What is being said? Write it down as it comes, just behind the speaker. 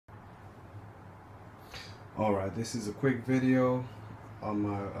Alright, this is a quick video on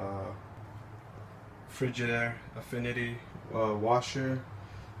my Frigidaire affinity washer.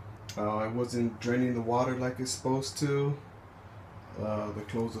 I wasn't draining the water like it's supposed to. The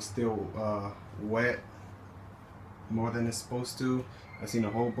clothes are still wet more than it's supposed to. I've seen a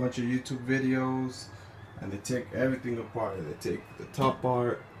whole bunch of YouTube videos and they take everything apart. They take the top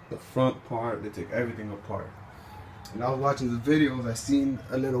part, the front part, they take everything apart. And I was watching the videos, I seen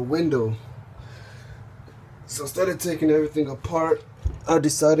a little window. So instead of taking everything apart, I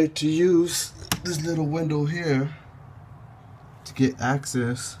decided to use this little window here to get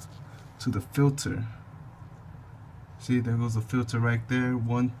access to the filter. See, there goes the filter right there.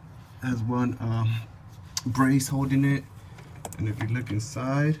 One has one brace holding it, and if you look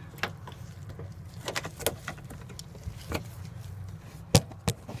inside,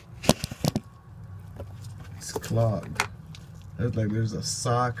 it's clogged. It's like there's a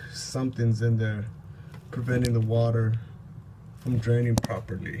sock, something's in there preventing the water from draining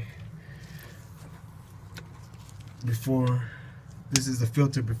properly. This is the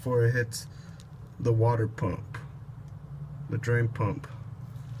filter before it hits the water pump, the drain pump.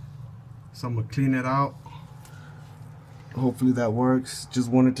 So I'm gonna clean it out. Hopefully that works. Just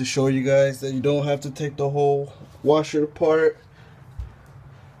wanted to show you guys that you don't have to take the whole washer apart.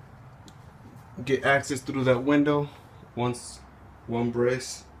 Get access through that window. One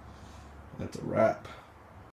brace. That's a wrap.